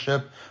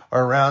fellowship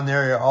or around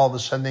there, all of a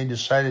sudden they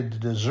decided to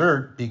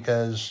desert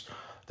because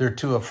they're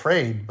too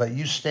afraid. But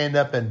you stand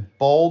up in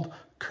bold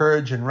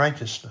courage and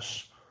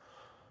righteousness.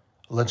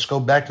 Let's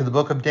go back to the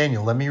book of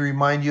Daniel. Let me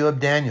remind you of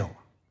Daniel.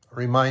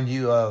 Remind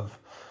you of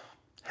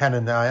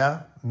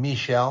Hananiah,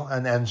 Mishael,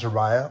 and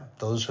Azariah.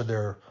 Those are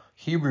their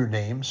Hebrew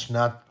names,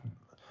 not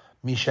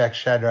Meshach,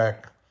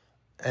 Shadrach,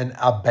 and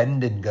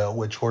Abednego,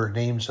 which were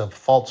names of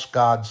false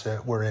gods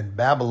that were in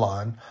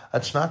Babylon.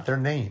 That's not their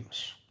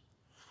names.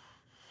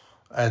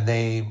 And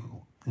they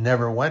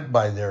never went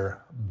by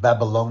their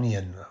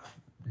Babylonian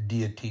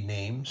deity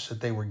names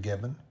that they were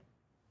given.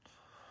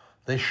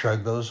 They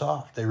shrugged those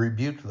off. They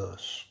rebuked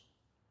those.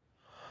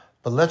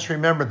 But let's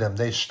remember them.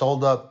 They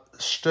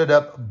stood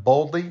up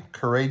boldly,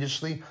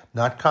 courageously,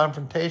 not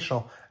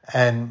confrontational.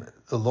 And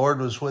the Lord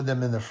was with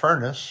them in the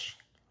furnace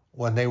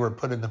when they were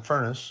put in the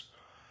furnace.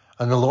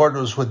 And the Lord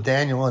was with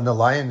Daniel in the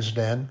lion's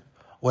den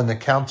when the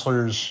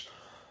counselors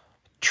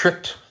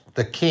tricked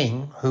the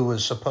king, who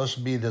was supposed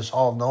to be this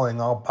all-knowing,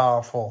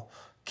 all-powerful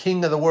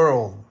king of the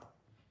world.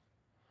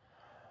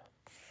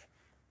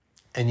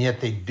 And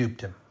yet they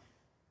duped him.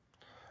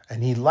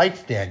 And he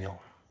liked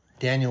Daniel.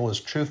 Daniel was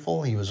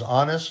truthful, he was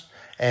honest,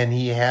 and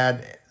he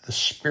had the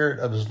spirit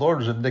of his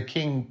Lord. The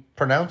king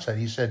pronounced that.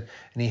 He said,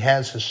 and he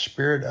has the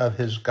spirit of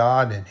his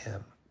God in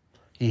him.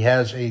 He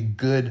has a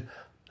good,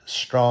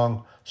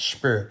 strong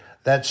spirit.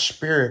 That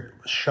spirit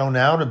shone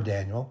out of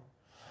Daniel,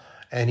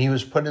 and he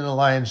was put in the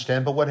lion's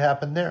den. But what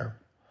happened there?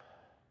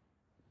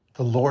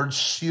 The Lord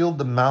sealed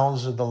the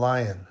mouths of the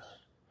lions.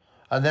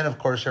 And then, of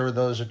course, there were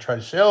those that tried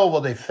to say, oh,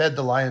 well, they fed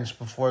the lions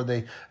before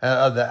the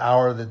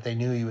hour that they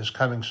knew he was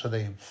coming, so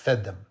they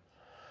fed them.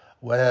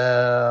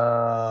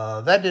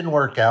 Well, that didn't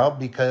work out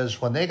because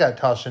when they got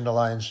tossed into the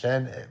lion's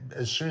den,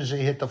 as soon as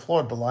they hit the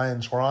floor, the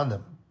lions were on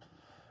them.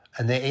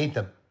 And they ate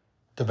them,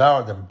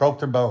 devoured them, broke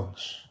their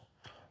bones.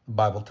 The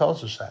Bible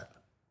tells us that.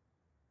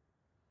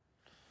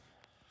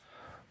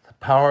 The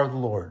power of the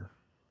Lord.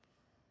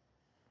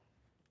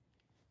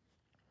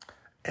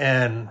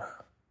 And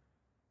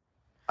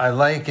I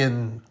like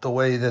the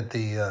way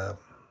the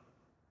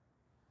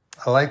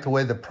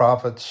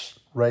prophets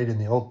write in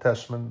the Old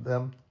Testament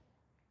them.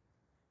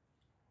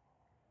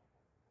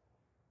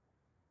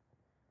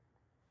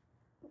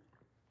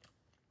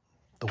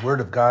 The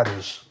Word of God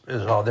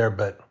is all there,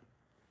 but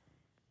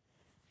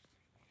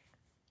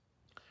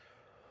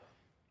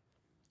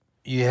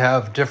you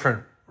have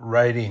different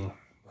writing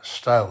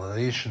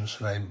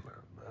stylizations, and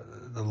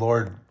the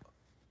Lord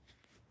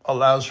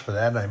allows for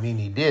that. I mean,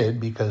 He did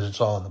because it's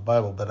all in the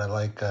Bible. But I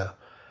like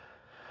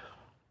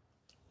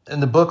in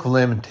the book of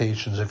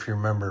Lamentations, if you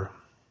remember,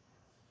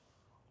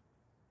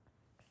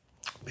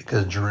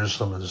 because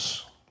Jerusalem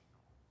is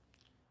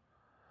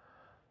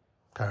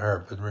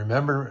tired. But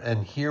remember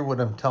and hear what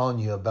I'm telling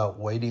you about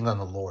waiting on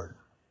the Lord.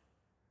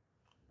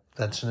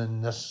 That's a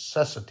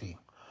necessity.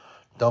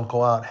 Don't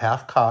go out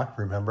half-cocked.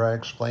 Remember, I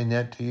explained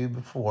that to you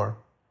before.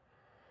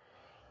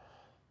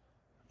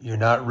 You're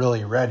not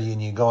really ready,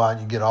 and you go out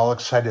and you get all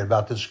excited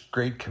about this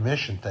Great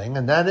Commission thing,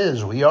 and that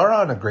is, we are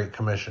on a Great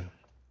Commission.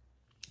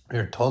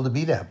 We're told to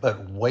be that,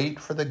 but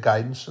wait for the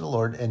guidance of the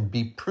Lord and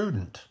be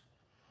prudent.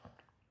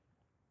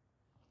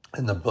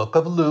 In the book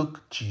of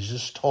Luke,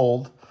 Jesus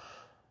told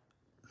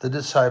the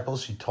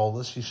disciples, he told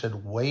us, he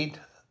said, wait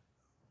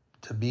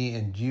to be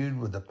endued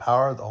with the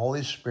power of the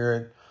Holy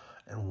Spirit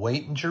and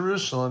wait in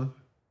Jerusalem.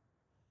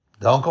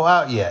 Don't go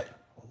out yet.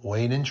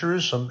 Wait in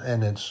Jerusalem,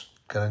 and it's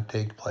going to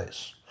take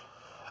place.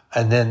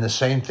 And then the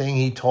same thing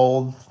he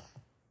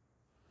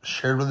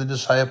shared with the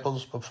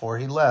disciples before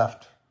he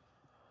left.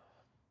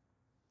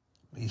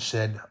 He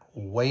said,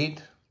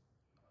 wait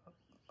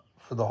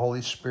for the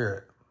Holy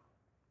Spirit.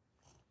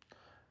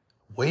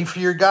 Wait for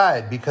your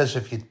guide, because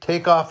if you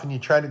take off and you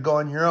try to go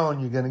on your own,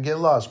 you're going to get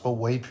lost. But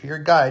wait for your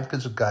guide,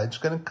 because the guide's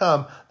going to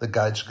come. The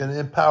guide's going to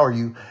empower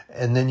you,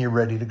 and then you're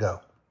ready to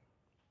go.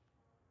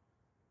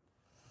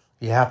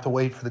 You have to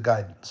wait for the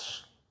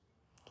guidance.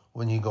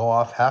 When you go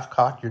off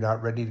half-cocked, you're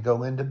not ready to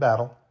go into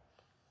battle.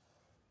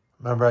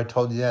 Remember I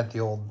told you that,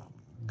 the old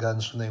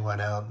guns when they went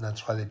out, and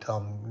that's why they tell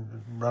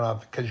them run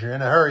off, because you're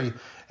in a hurry,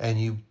 and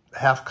you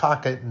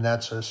half-cock it, and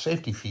that's a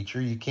safety feature.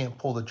 You can't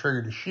pull the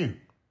trigger to shoot.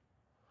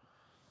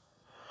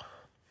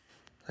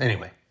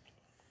 Anyway,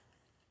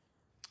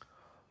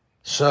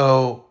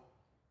 so,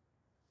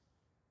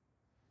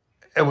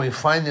 and we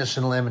find this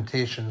in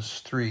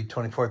Lamentations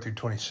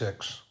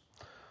 3:24-26.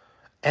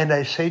 And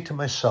I say to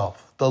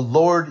myself, the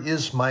Lord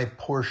is my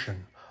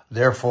portion,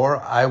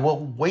 therefore I will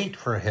wait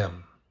for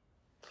him.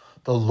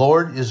 The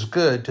Lord is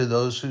good to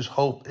those whose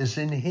hope is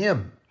in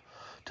him,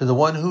 to the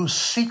one who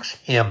seeks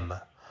him.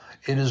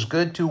 It is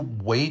good to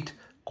wait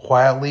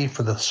quietly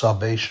for the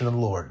salvation of the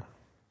Lord.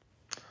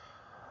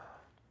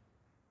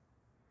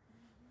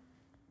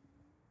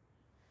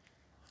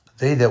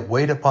 They that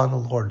wait upon the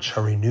Lord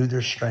shall renew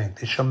their strength.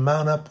 They shall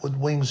mount up with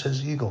wings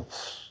as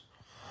eagles.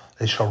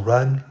 They shall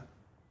run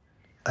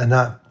and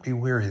not be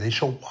weary. They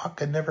shall walk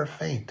and never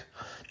faint.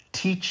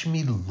 Teach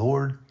me,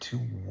 Lord,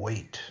 to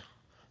wait.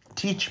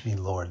 Teach me,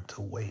 Lord, to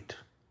wait.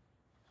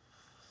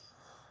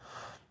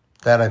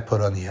 That I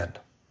put on the end.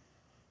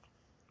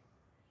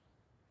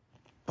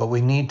 But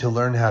we need to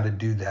learn how to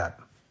do that.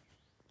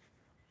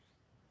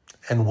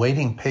 And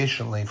waiting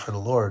patiently for the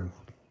Lord,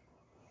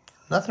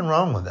 nothing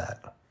wrong with that.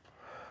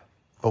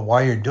 But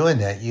while you're doing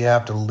that, you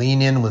have to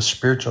lean in with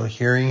spiritual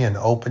hearing and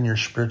open your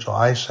spiritual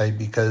eyesight,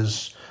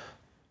 because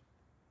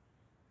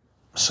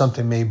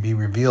something may be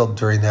revealed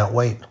during that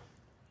wait.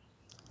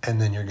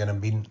 And then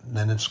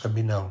then it's going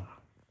to be known.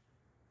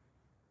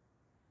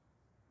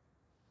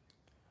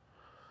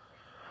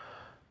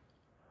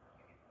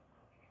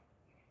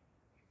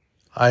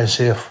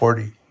 Isaiah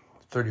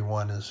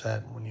 40:31 is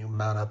that when you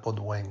mount up with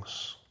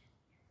wings.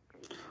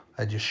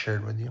 I just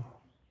shared with you.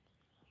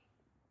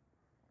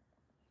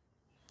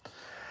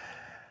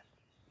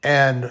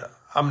 And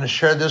I'm going to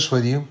share this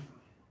with you.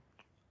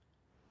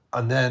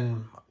 And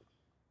then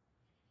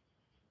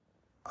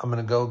I'm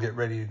going to go get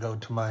ready to go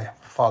to my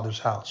Father's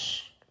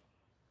house.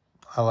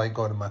 I like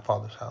going to my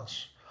Father's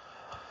house.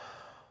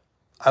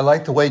 I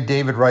like the way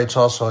David writes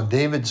also. And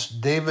David's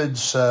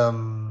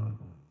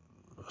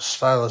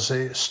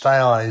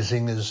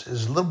stylizing is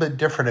a little bit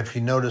different. If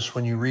you notice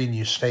when you read and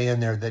you stay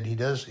in there, that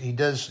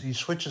he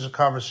switches a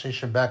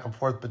conversation back and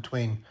forth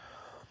between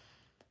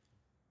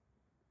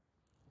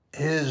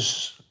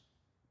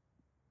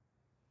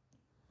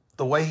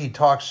the way he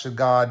talks to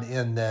God,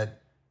 in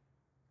that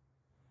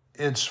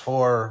it's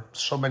for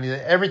so many,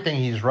 everything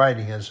he's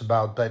writing is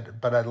about,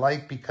 but I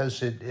like,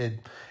 because it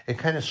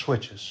kind of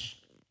switches.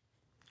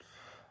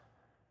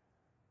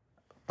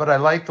 But I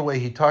like the way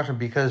he talks to him,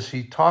 because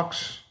he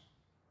talks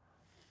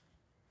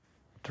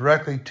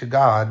directly to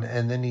God,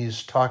 and then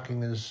he's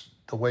talking as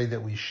the way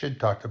that we should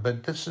talk to.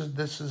 But this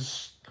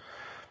is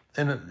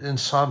in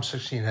Psalm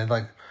 16. And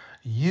like,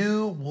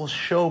 you will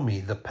show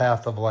me the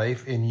path of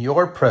life. In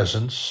your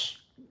presence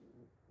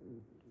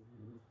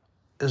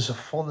is a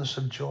fullness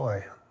of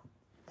joy.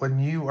 When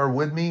you are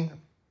with me,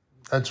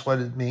 that's what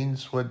it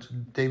means,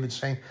 what David's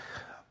saying.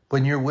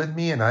 When you're with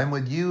me and I'm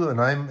with you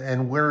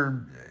and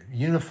we're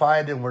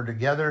unified and we're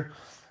together,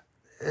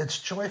 it's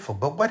joyful.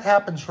 But what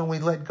happens when we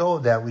let go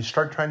of that? We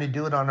start trying to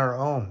do it on our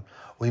own.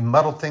 We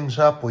muddle things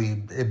up.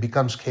 It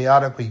becomes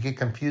chaotic. We get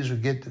confused. We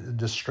get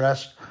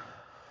distressed.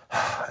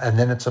 And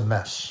then it's a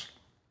mess.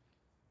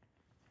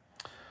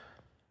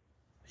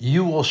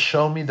 You will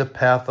show me the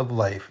path of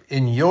life.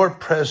 In your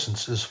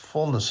presence is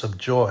fullness of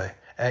joy.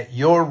 At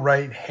your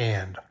right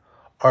hand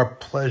are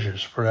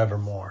pleasures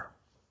forevermore.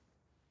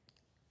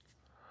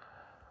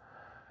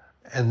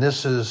 And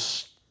this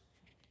is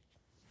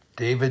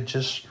David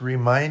just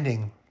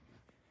reminding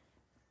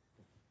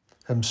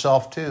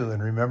himself too.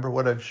 And remember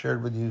what I've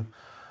shared with you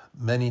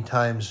many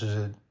times, is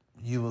that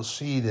you will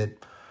see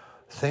that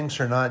things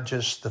are not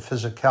just the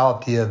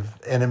physicality of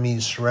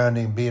enemies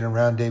being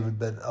around David,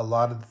 but a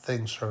lot of the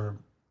things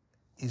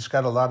he's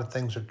got a lot of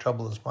things that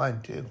trouble his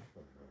mind too.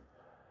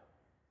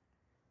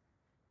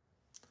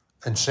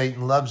 And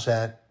Satan loves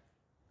that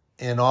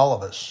in all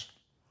of us.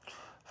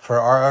 For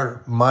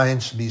our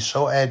minds to be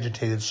so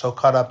agitated, so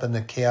caught up in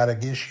the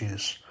chaotic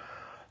issues,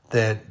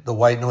 that the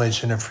white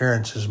noise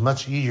interference is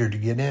much easier to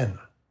get in.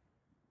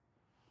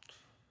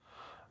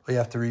 We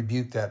have to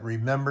rebuke that.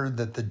 Remember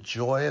that the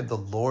joy of the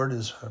Lord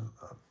is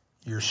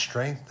your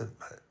strength.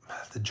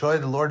 The joy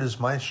of the Lord is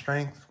my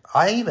strength.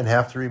 I even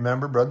have to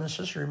remember, brothers and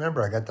sisters,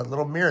 remember, I got that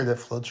little mirror that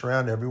floats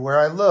around everywhere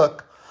I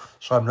look.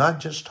 So I'm not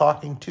just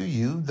talking to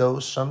you, though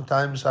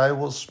sometimes I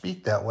will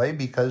speak that way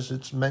because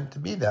it's meant to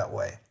be that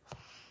way.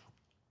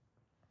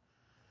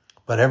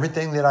 But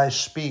everything that I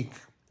speak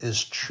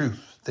is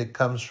truth that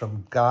comes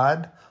from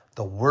God,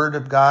 the Word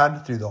of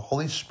God, through the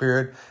Holy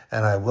Spirit,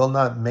 and I will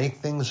not make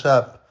things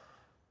up.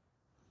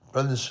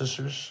 Brothers and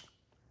sisters,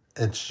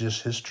 it's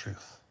just His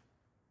truth.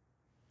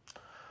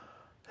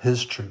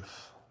 His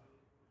truth.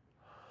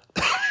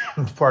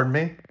 Pardon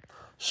me?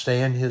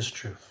 Stay in His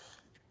truth.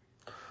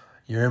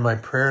 You're in my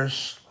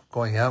prayers,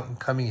 going out and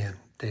coming in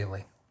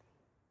daily.